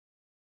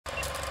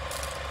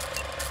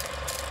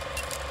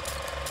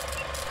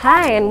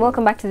Hi and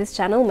welcome back to this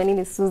channel. My name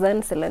is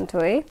Susan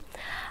Selentoe,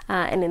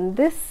 and in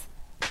this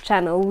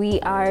channel we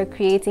are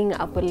creating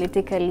a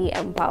politically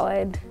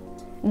empowered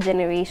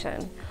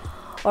generation.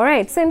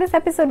 Alright, so in this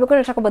episode we're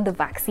going to talk about the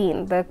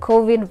vaccine, the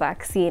COVID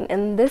vaccine,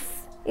 and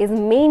this is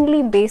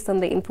mainly based on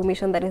the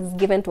information that is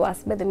given to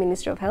us by the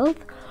Ministry of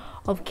Health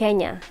of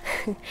Kenya.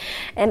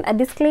 And a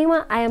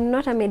disclaimer, I am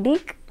not a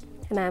medic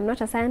and I am not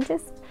a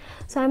scientist,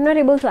 so I'm not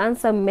able to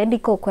answer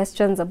medical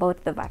questions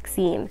about the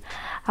vaccine.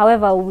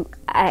 However,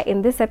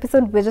 in this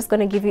episode, we're just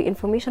going to give you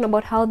information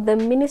about how the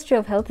Ministry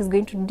of Health is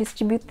going to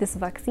distribute these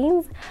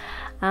vaccines.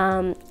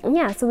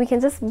 So we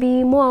can just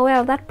be more aware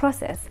of that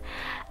process.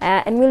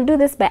 And we'll do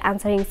this by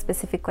answering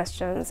specific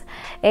questions.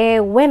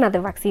 When are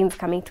the vaccines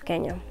coming to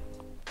Kenya?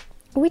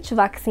 Which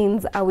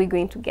vaccines are we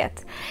going to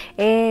get?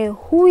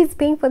 Who is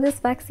paying for these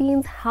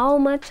vaccines? How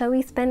much are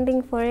we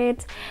spending for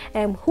it?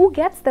 Who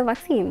gets the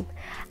vaccine?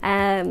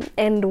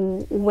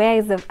 And where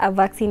is a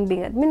vaccine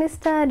being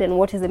administered? And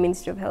what is the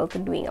Ministry of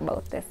Health doing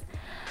about this?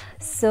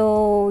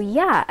 So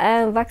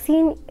yeah,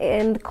 vaccine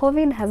and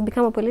COVID has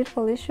become a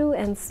political issue,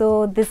 and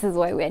so this is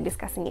why we are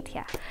discussing it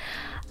here.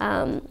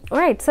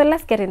 Alright, so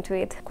let's get into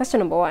it. Question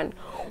number one,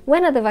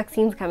 when are the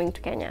vaccines coming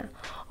to Kenya?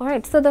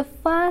 Alright, so the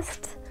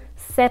first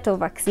set of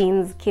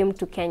vaccines came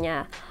to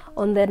Kenya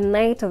on the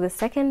night of the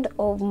 2nd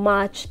of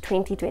March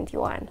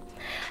 2021.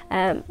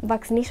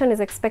 Vaccination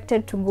is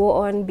expected to go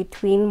on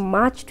between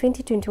March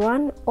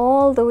 2021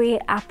 all the way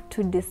up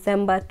to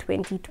December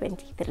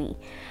 2023,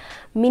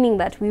 meaning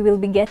that we will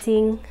be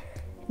getting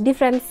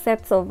different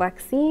sets of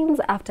vaccines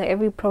after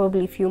every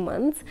probably few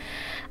months.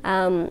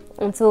 And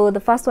so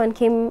the first one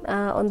came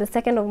on the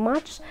 2nd of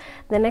March,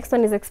 the next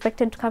one is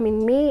expected to come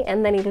in May,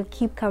 and then it'll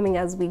keep coming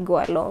as we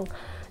go along.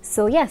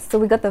 So yes, so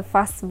we got the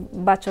first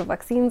batch of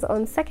vaccines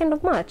on 2nd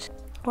of March.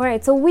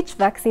 Alright, so which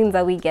vaccines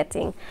are we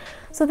getting?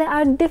 So there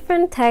are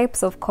different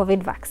types of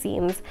COVID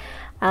vaccines,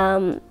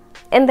 and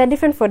they're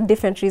different for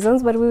different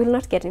reasons, but we will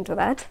not get into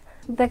that.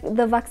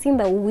 The vaccine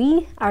that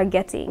we are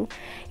getting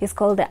is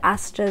called the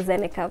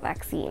AstraZeneca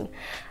vaccine.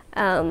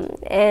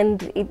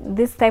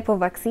 This type of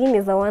vaccine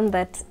is the one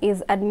that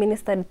is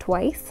administered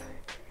twice.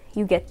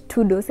 You get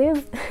 2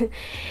 doses.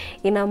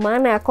 Ina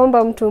maana ya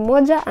kwamba mtu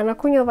mmoja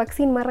anakunywa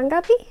vaccine mara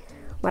ngapi?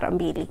 Mara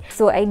mbili.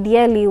 So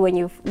ideally when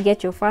you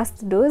get your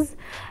first dose,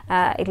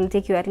 it'll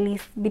take you at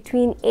least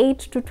between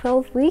 8 to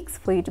 12 weeks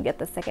for you to get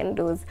the second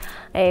dose.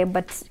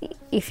 But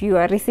if you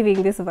are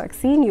receiving this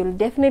vaccine, you'll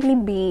definitely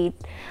be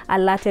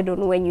alerted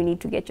on when you need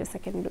to get your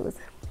second dose.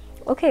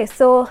 Okay,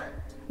 so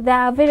there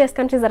are various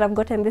countries that have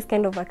gotten this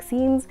kind of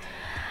vaccines.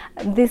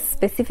 This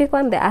specific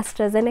one, the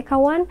AstraZeneca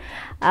one,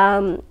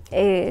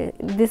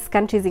 these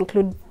countries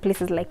include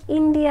places like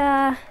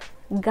India,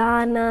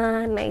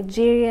 Ghana,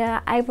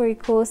 Nigeria, Ivory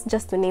Coast,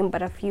 just to name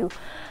but a few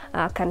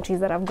countries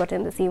that have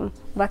gotten the same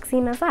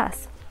vaccine as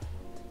us.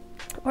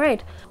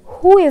 Alright,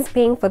 who is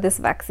paying for this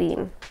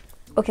vaccine?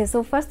 Okay,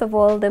 so first of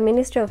all, the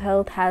Ministry of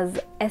Health has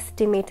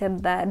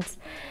estimated that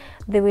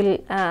they will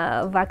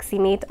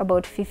vaccinate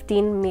about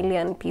 15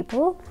 million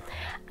people,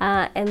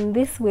 and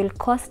this will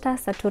cost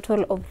us a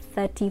total of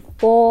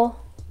 34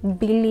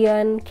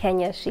 billion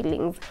Kenya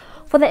shillings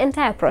for the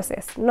entire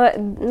process,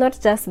 not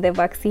just the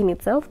vaccine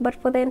itself, but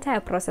for the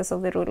entire process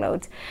of the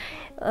rollout.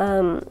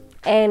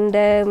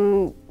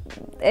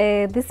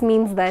 This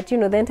means that, you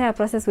know, the entire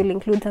process will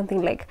include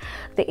something like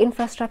the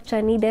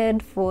infrastructure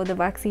needed for the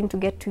vaccine to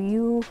get to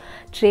you,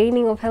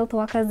 training of health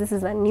workers. This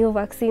is a new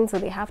vaccine, so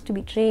they have to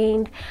be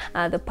trained,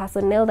 the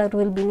personnel that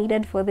will be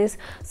needed for this.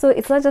 So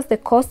it's not just the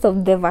cost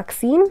of the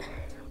vaccine,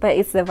 but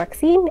it's the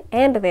vaccine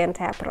and the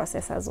entire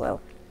process as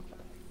well.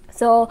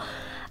 So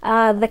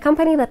the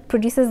company that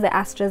produces the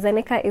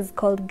AstraZeneca is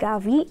called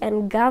Gavi,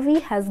 and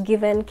Gavi has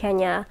given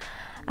Kenya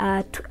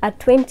a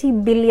 20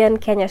 billion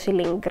Kenya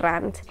shilling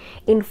grant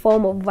in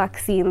form of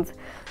vaccines.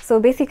 So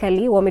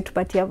basically,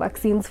 wametupatia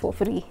vaccines for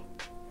free.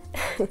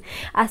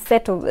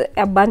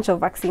 A bunch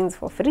of vaccines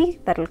for free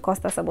that will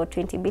cost us about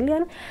 20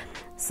 billion.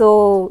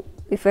 So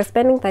if we're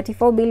spending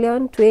 34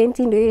 billion,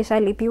 20 ndio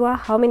ishalipiwa,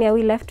 how many are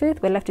we left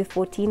with? We're left with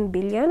 14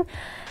 billion.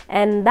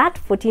 And that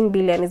 14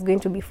 billion is going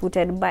to be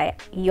footed by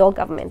your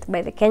government,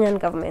 by the Kenyan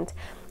government,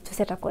 to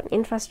set up on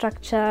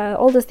infrastructure,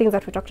 all those things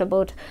that we talked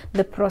about,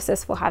 the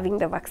process for having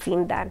the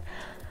vaccine done.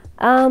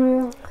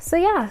 So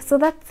yeah, so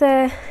that's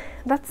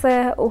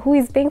who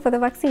is paying for the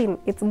vaccine.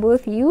 It's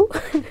both you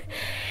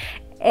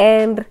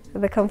and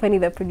the company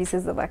that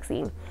produces the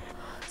vaccine.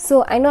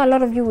 So I know a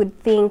lot of you would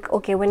think,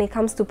 okay, when it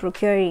comes to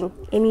procuring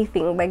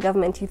anything by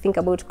government, you think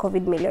about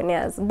COVID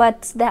millionaires,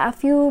 but there are a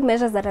few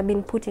measures that have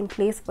been put in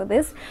place for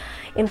this.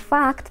 In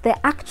fact, the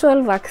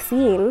actual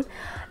vaccine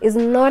is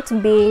not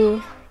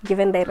being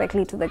given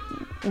directly to the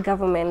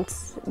government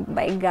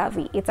by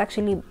Gavi. It's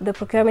actually, the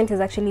procurement is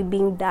actually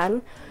being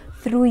done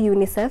through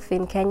UNICEF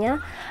in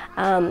Kenya,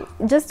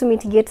 just to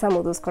mitigate some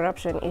of those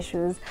corruption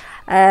issues.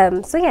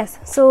 So yes,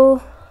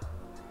 so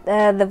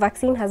the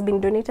vaccine has been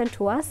donated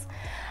to us.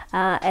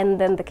 And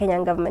then the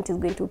Kenyan government is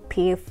going to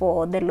pay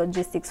for the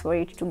logistics for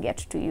it to get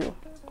to you.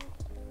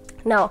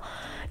 Now,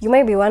 you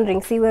might be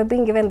wondering, see, we're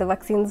being given the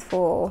vaccines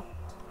for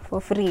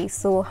for free.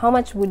 So how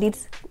much would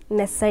it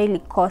necessarily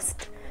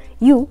cost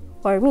you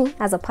or me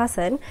as a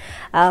person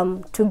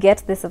to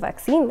get this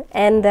vaccine?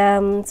 And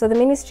so the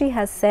ministry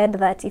has said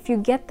that if you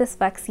get these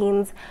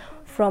vaccines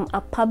from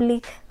a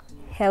public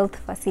health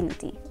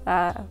facility,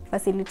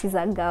 facilities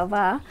are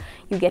Gava,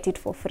 you get it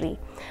for free.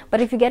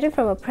 But if you get it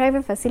from a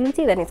private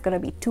facility, then it's going to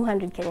be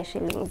 200 Kenya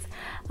shillings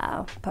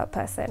per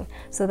person.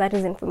 So that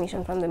is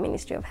information from the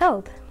Ministry of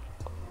Health.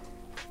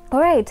 All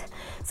right,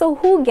 so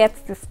who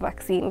gets this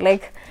vaccine?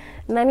 Like,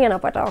 nani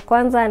anapata wa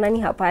kwanza,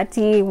 nani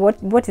hapati?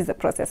 What is the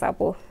process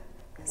hapo?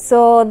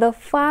 So the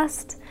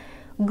first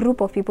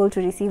group of people to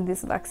receive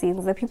these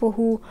vaccines, the people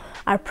who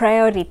are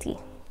priority,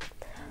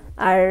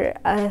 are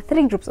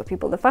three groups of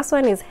people. The first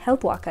one is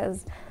health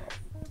workers.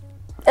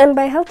 And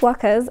by health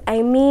workers,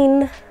 I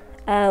mean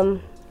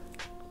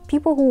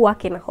people who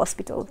work in a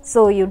hospital.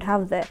 So you'd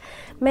have the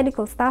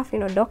medical staff,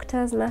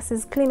 doctors,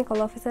 nurses,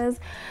 clinical officers,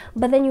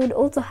 but then you would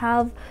also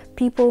have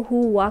people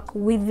who work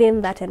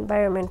within that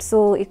environment.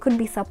 So it could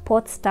be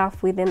support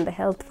staff within the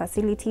health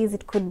facilities,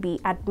 it could be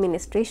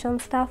administration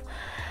staff,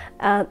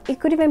 it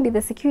could even be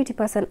the security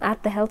person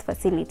at the health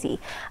facility.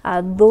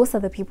 Those are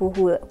the people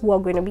who are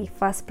going to be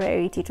first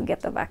priority to get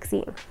the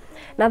vaccine.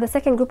 Now the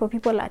second group of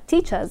people are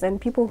teachers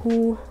and people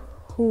who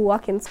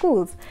work in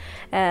schools,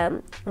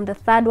 and the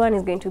third one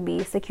is going to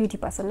be security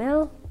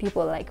personnel,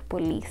 people like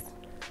police.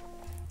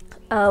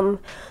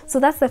 So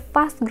that's the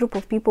first group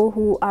of people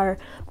who are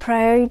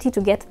priority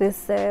to get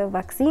these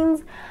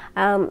vaccines.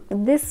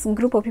 This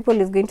group of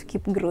people is going to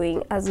keep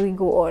growing as we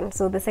go on.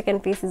 So the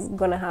second phase is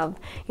going to have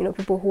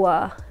people who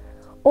are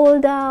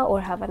older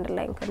or have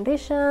underlying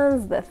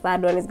conditions. The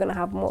third one is going to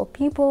have more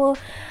people.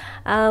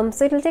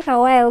 So it'll take a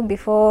while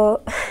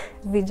before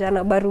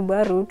vijana baru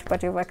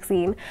tupate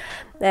vaccine,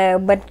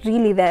 but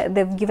really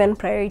they've given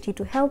priority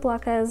to health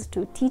workers,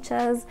 to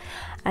teachers,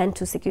 and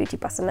to security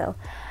personnel.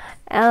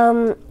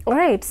 All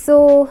right,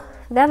 so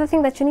the other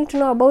thing that you need to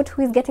know about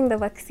who is getting the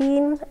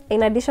vaccine,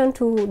 in addition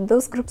to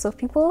those groups of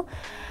people,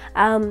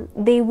 no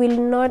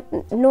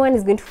one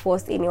is going to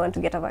force anyone to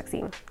get a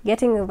vaccine.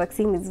 Getting a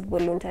vaccine is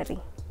voluntary.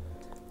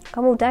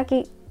 Kama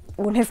utaki,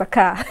 unaweza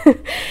kaa.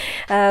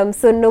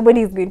 So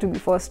nobody is going to be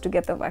forced to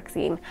get the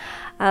vaccine.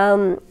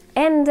 And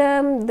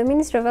the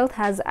Ministry of Health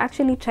has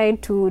actually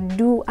tried to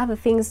do other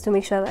things to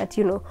make sure that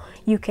you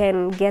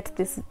can get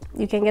the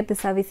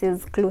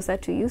services closer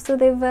to you. So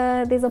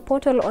there's a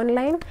portal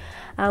online.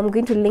 I'm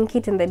going to link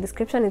it in the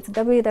description. It's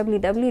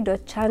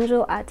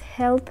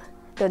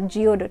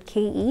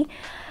www.chanjo@health.go.ke,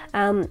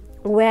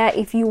 where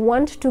if you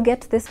want to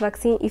get this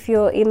vaccine, if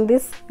you're in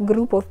this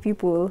group of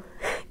people,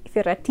 if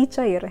you're a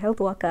teacher, you're a health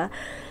worker,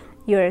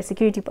 you're a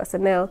security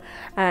personnel,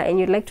 and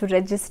you'd like to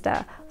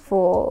register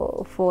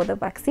for the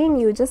vaccine,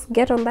 you just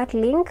get on that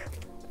link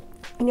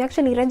and you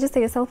actually register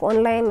yourself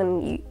online,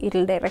 and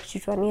it'll direct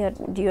you to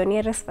your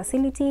nearest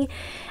facility,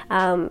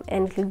 and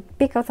it'll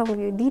pick out some of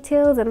your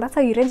details, and that's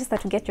how you register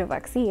to get your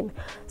vaccine.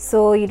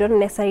 So you don't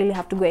necessarily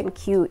have to go and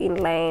queue in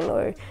line,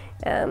 or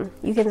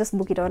you can just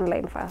book it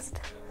online first.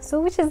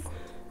 So which is,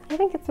 I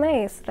think it's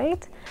nice,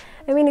 right?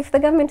 I mean, if the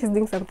government is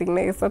doing something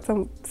nice,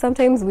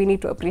 sometimes we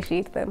need to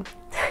appreciate them.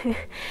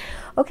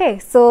 Okay,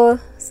 so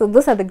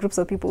those are the groups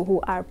of people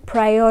who are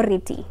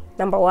priority.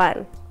 Number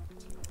one,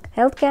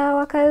 healthcare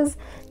workers,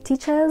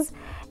 teachers,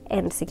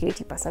 and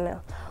security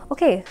personnel.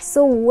 Okay,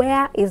 so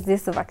where is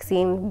this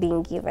vaccine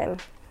being given?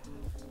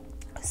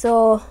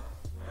 So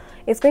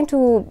it's going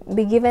to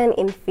be given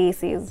in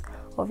phases,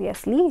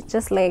 obviously,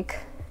 just like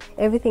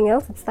everything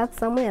else. It starts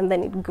somewhere and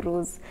then it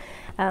grows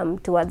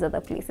towards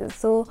other places.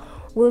 So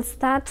we'll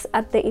start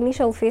at the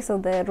initial phase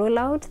of the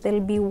rollout. There'll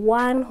be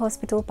one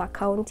hospital per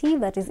county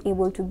that is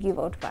able to give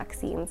out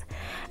vaccines,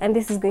 and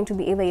this is going to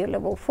be either your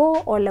level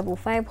 4 or level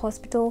 5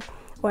 hospital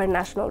or a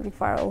national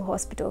referral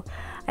hospital.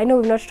 I know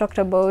we've not talked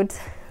about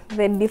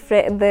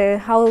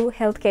how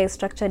healthcare is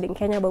structured in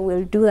Kenya, but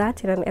we'll do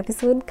that in an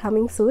episode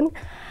coming soon.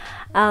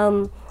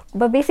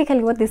 But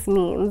basically what this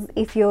means,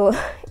 if you're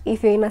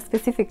in a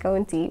specific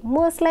county,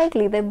 most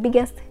likely the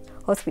biggest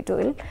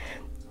hospital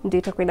ndio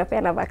itakuwa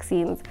inapeana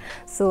vaccines.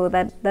 So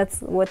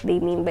that's what they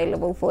mean by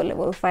level 4,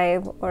 level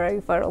 5, or a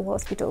referral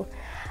hospital.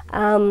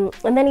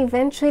 And then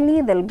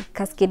eventually they'll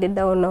cascade it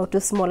down now to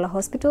smaller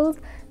hospitals.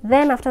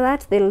 Then after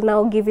that, they'll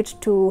now give it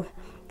to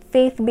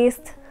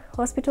faith-based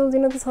hospitals.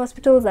 These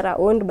hospitals that are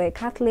owned by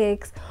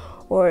Catholics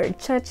or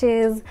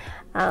churches,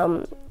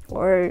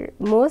 or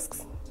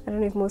mosques. I don't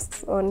know if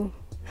mosques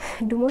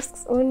do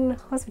mosques own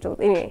hospitals?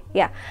 Anyway,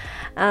 yeah.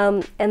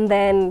 And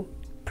then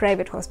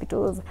private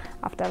hospitals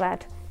after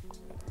that.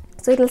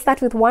 So it'll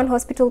start with one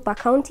hospital per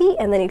county,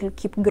 and then it'll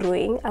keep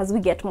growing as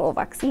we get more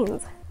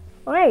vaccines.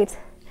 All right.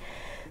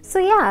 So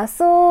yeah,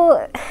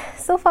 so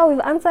far we've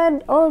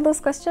answered all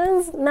those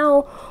questions.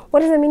 Now,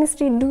 what is the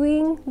ministry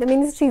doing? The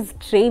ministry is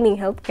training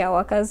healthcare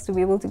workers to be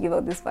able to give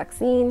out this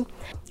vaccine.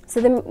 So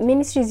the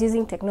ministry is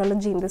using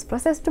technology in this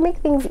process to make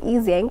things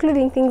easier,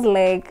 including things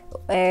like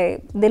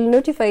they'll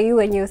notify you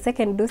when your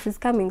second dose is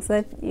coming,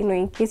 so that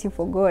in case you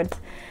forgot.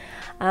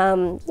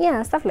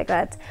 Yeah, stuff like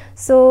that.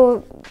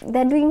 So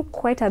they're doing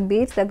quite a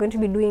bit. They're going to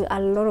be doing a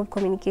lot of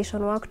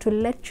communication work to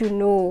let you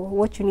know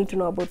what you need to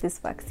know about this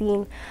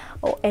vaccine,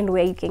 and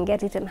where you can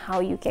get it and how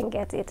you can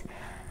get it.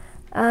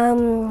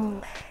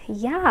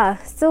 Yeah,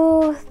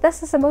 so that's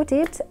just about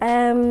it.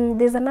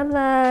 There's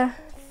another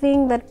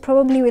thing that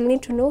probably will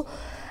need to know.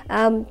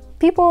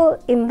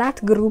 People in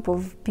that group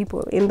of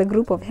people, in the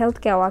group of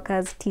healthcare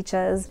workers,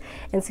 teachers,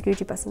 and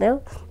security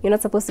personnel, you're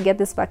not supposed to get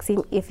this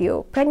vaccine if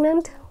you're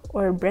pregnant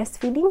or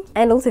breastfeeding,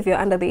 and also if you're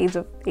under the age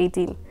of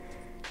 18.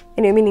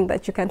 And you're meaning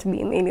that you can't be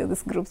in any of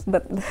these groups,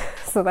 but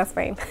so that's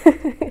fine.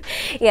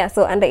 Yeah,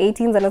 so under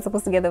 18s are not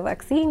supposed to get the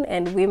vaccine,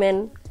 and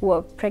women who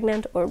are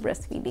pregnant or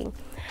breastfeeding.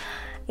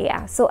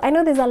 Yeah, so I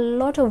know there's a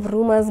lot of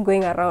rumors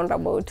going around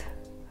about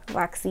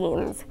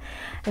vaccines,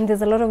 and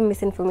there's a lot of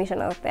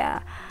misinformation out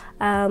there.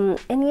 And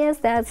yes,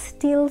 there are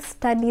still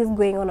studies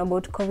going on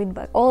about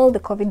all the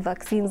COVID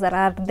vaccines that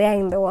are there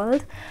in the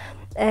world.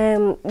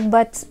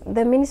 But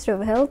the Ministry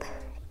of Health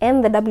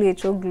and the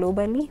WHO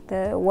globally,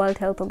 the World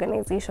Health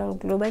Organization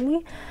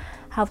globally,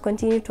 have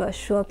continued to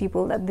assure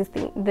people that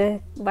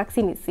the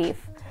vaccine is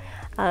safe.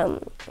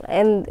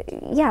 And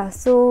yeah,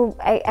 so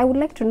I would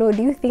like to know,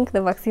 do you think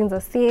the vaccines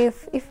are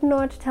safe? If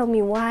not, tell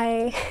me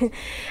why.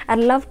 I'd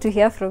love to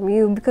hear from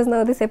you, because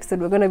now this episode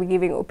we're going to be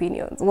giving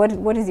opinions.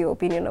 What is your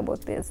opinion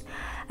about this?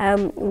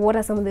 What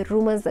are some of the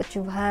rumors that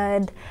you've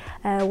heard?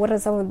 What are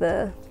some of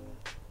the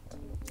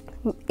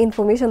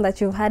information that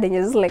you've had and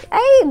you're just like,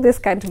 hey, this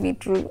can't be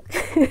true?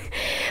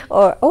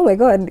 Or, oh my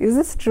god, is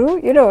this true?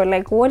 You know,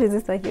 like, what is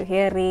this that you're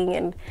hearing?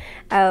 And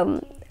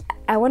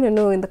I want to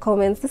know in the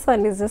comments. This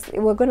one is just,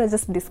 we're going to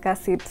just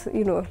discuss it,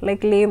 you know,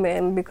 like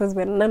laymen, because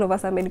none of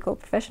us are medical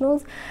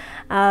professionals.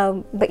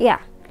 But yeah,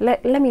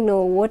 let me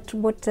know what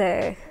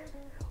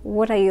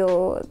are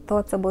your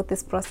thoughts about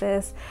this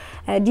process.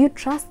 Do you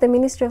trust the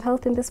Ministry of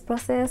Health in this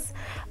process?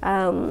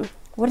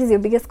 What is your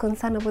biggest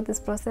concern about this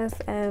process?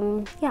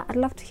 Yeah, I'd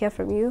love to hear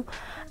from you.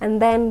 And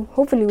then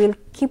hopefully we'll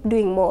keep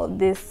doing more of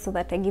this so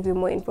that I give you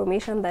more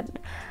information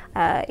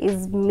that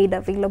is made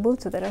available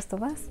to the rest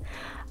of us.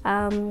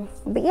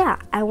 But yeah,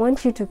 I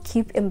want you to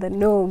keep in the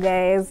know,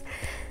 guys.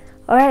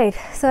 All right,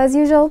 so as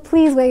usual,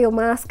 please wear your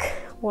mask,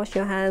 wash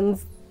your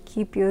hands,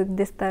 keep your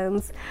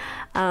distance.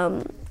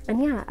 And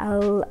yeah,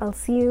 I'll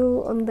see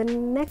you on the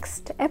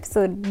next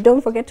episode.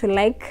 Don't forget to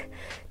like,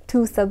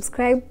 to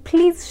subscribe.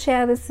 Please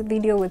share this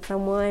video with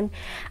someone,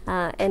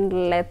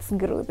 and let's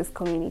grow this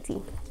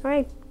community. All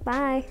right,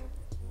 bye.